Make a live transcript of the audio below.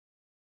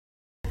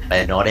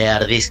We're not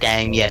out of this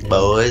game yet,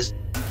 boys.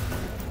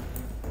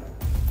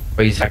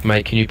 Please,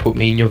 Zacmate, can you put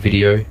me in your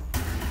video?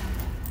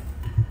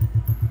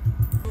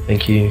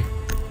 Thank you.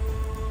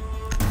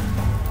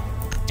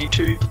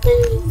 YouTube,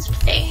 please,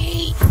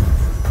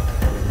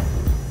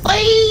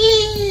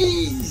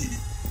 please.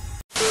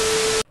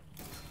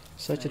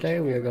 So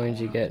today we are going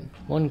to get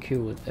 1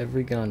 kill with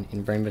every gun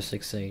in Rainbow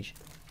Six Siege.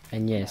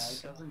 And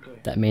yes,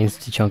 that means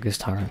T'Chunka's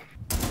turret.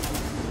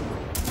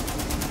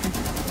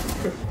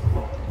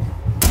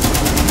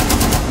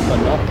 But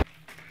not.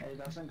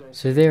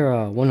 So there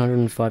are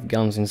 105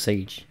 guns in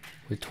Siege,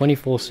 with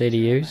 24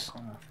 CDUs.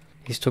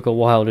 These took a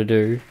while to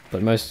do,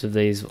 but most of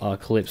these are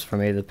clips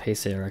from either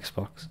PC or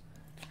Xbox.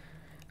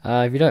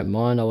 If you don't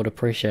mind, I would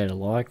appreciate a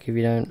like. If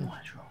you don't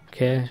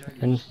care,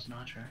 and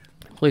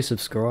please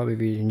subscribe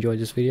if you enjoyed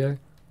this video.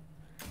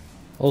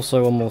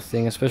 Also, one more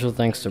thing, a special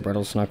thanks to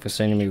Brattlesnug for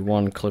sending me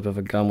one clip of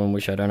a gun one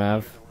which I don't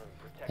have.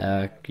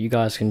 You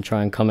guys can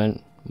try and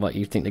comment what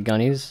you think the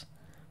gun is,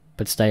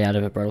 but stay out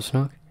of it,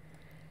 Brattlesnug.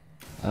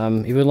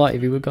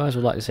 If you guys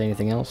would like to see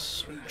anything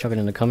else, chuck it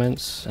in the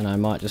comments and I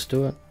might just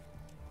do it.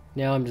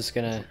 Now I'm just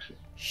gonna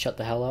shut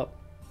the hell up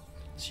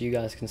so you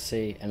guys can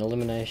see an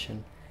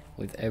elimination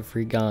with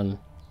every gun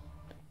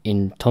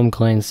in Tom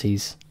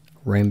Clancy's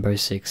Rainbow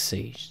Six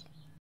Siege.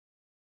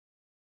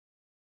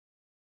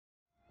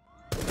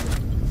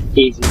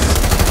 Easy.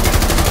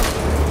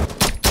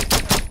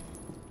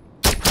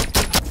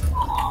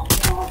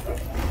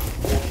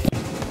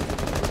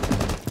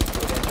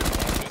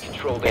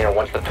 Control banner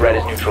once the threat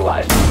is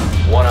neutralized.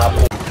 One op.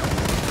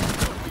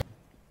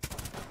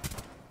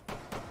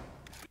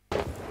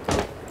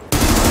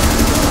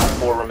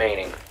 4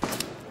 remaining.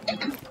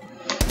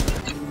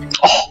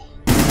 Oh!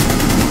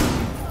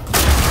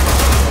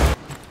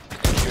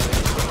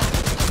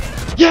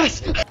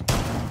 Yes!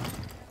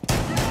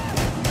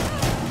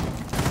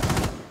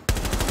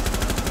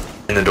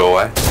 In the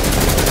doorway.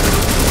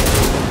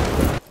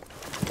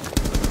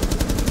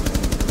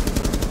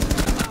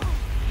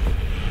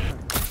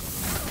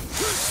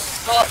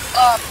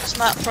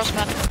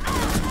 Frostman.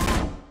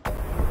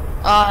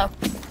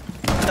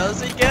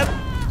 Does he get?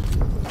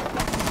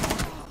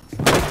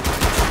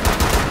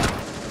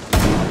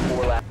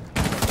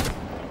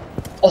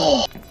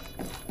 Oh!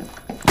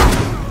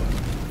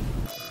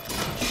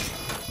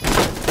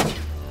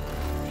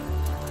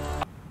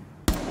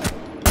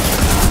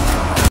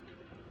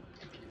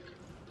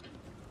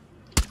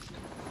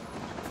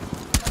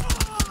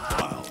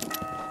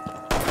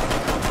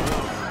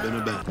 Been a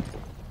bad.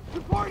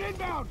 Support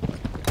inbound!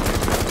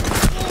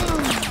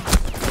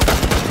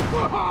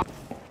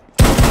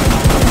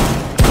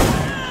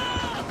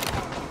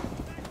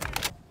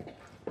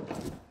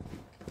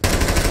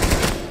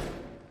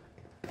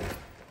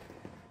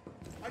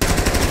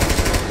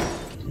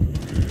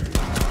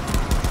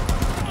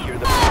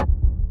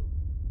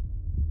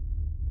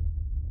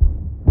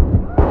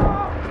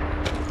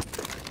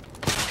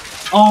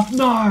 Oh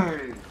no!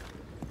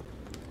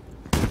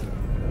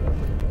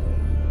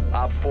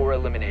 Op 4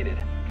 eliminated.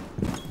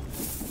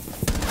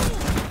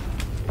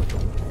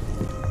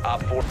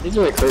 Op 4. These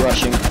are recruit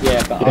rushing.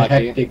 Yeah, but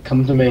Hectic,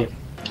 come to me. 4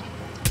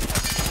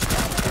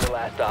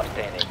 last op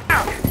standing.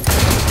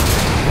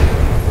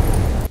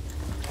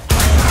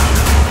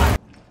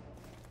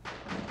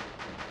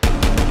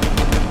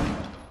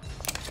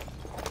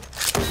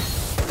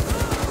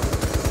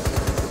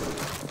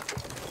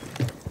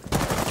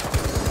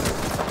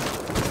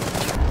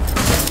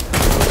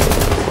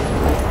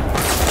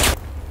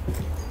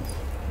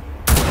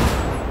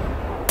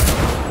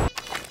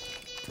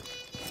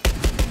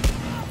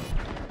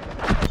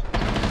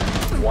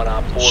 One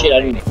op 4 shit,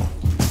 remaining.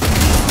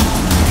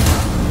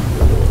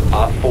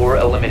 Op 4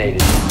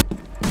 eliminated.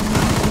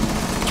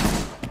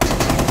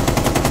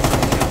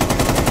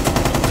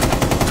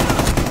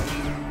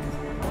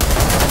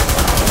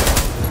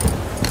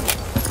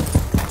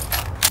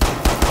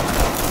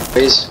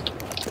 Please.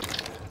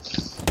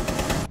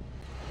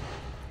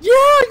 Yeah,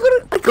 I got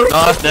it!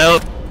 Oh, no.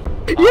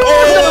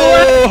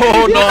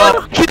 Oh,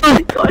 no. Kill!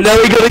 Now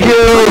we got a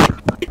kill.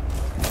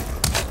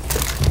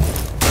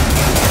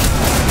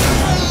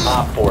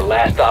 Op 4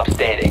 last op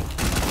standing.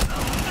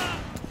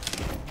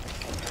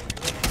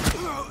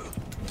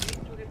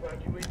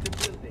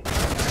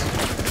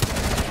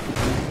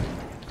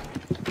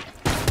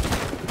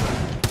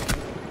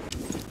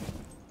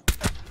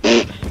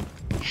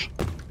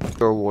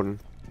 Door warden.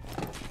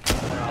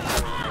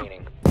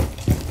 Remaining.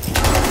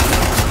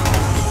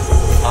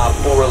 Op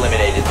 4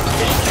 eliminated.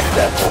 Mission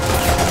successful.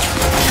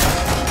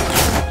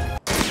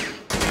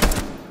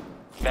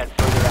 Vent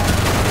further out to the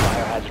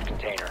biohazard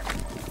container.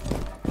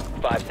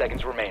 5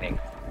 seconds remaining.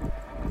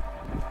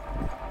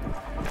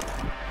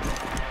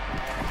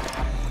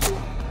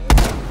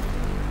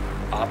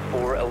 Op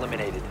 4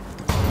 eliminated.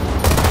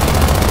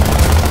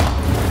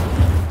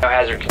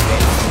 Biohazard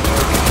container.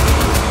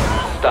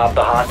 Stop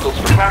the hostiles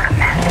from...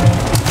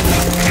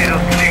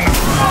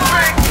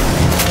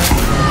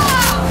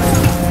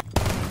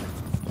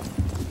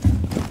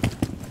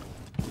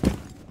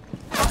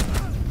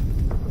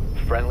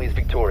 Friendly's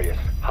victorious.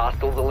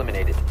 Hostiles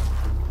eliminated.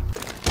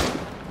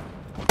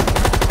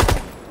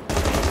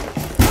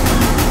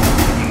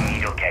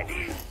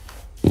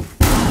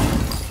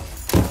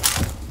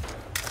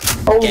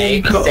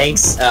 Okay,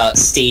 thanks,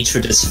 Stage, for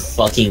just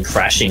fucking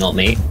crashing on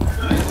me.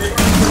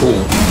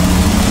 Cool.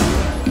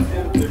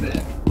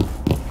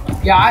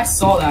 Yeah, I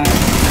saw that.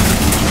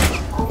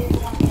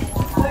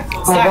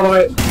 Oh, by the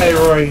way, hey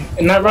Roy,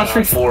 in that Rush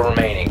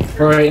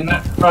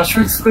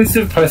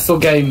exclusive postal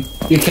game,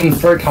 you can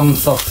throw cum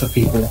socks at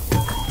people.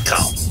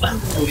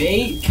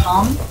 Wait,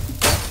 come?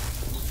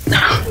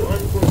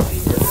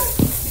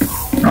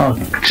 Oh,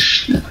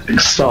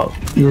 stop.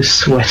 You're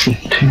sweating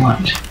too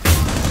much.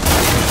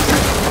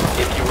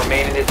 If you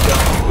remain in this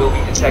zone, you will be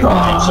detected.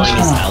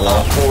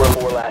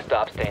 Four last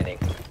stop standing.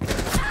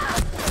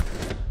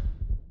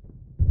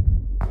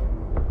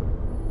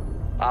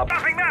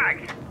 Nothing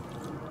back!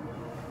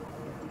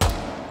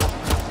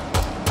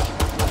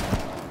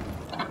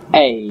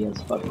 Hey,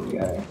 let's fucking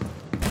go.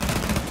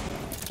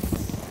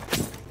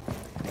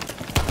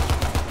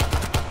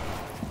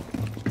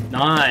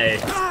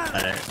 Nice.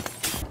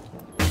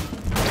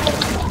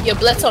 You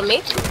blitz on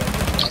me?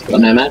 Got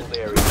no man.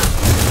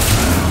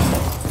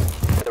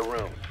 The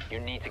room. You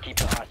need to keep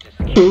the hostage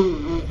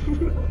secure.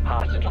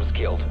 Hostage was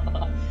killed.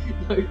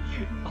 No.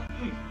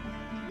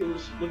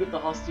 Look at the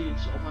hostage.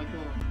 Oh my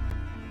god.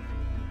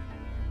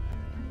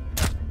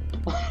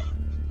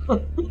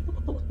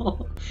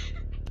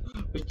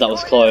 That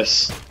was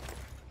close.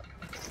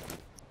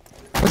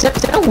 What's that?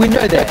 Is that a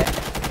window there?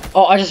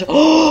 Oh, I just.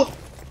 Oh!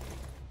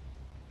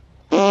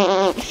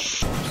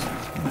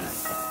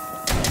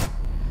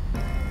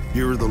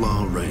 Here the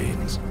law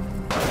reigns.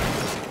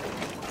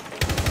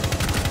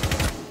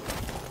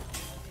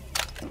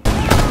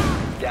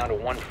 Down to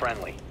one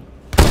friendly.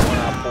 One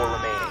op 4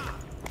 remaining.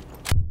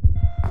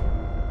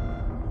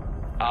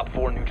 Op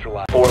 4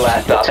 neutralized. 4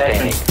 last stop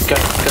standing. Go.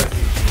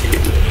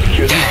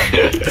 Secure the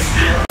hostage.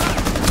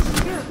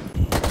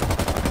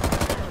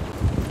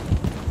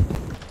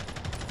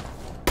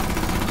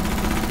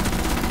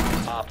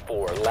 Op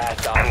 4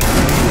 last op.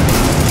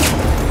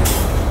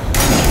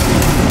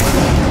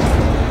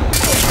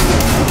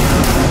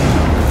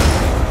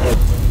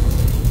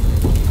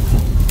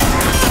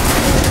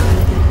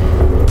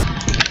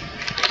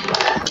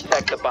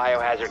 Protect the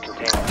biohazard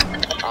container.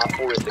 Op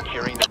 4 is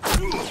securing the...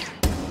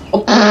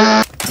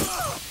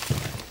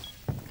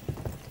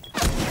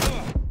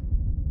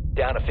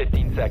 Down to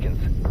 15 seconds.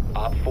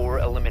 Op 4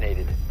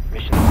 eliminated.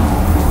 Mission... The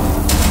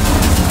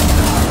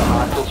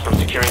hostiles from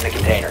securing the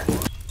container.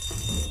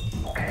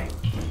 Okay.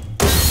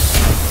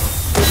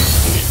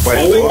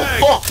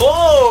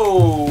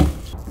 Oh!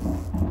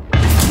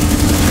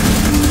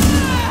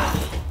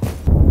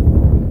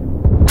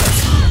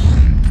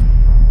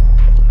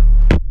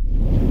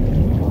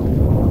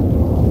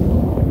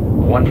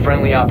 One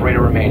friendly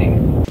operator remaining.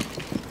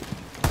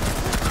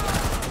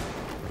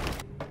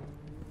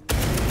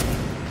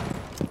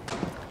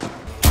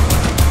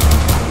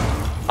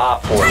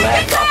 Op 4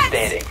 last stop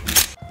standing.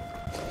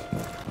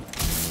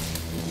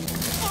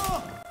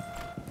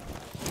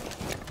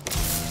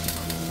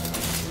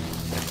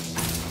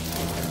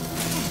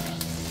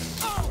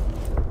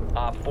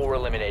 Op 4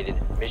 eliminated.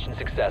 Mission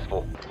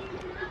successful.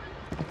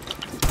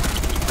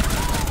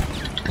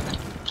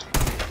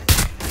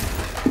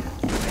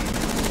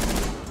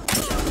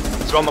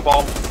 He's on the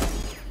ball.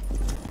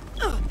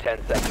 10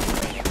 seconds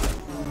remaining.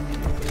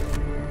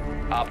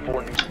 Op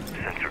 4 new...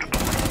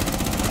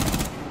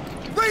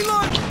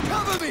 Reload!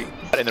 Cover me!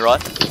 In the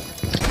right.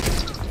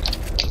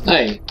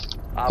 Hey.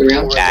 Op 4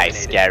 Nice,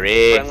 eliminated.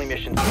 Gary. Friendly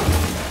mission.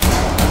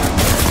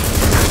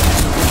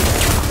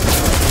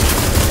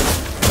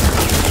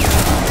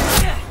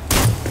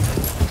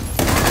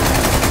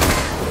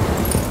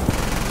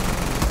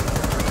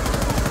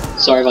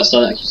 Sorry if I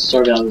started.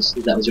 Sorry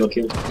if that was your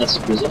kill. That's a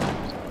bruiser.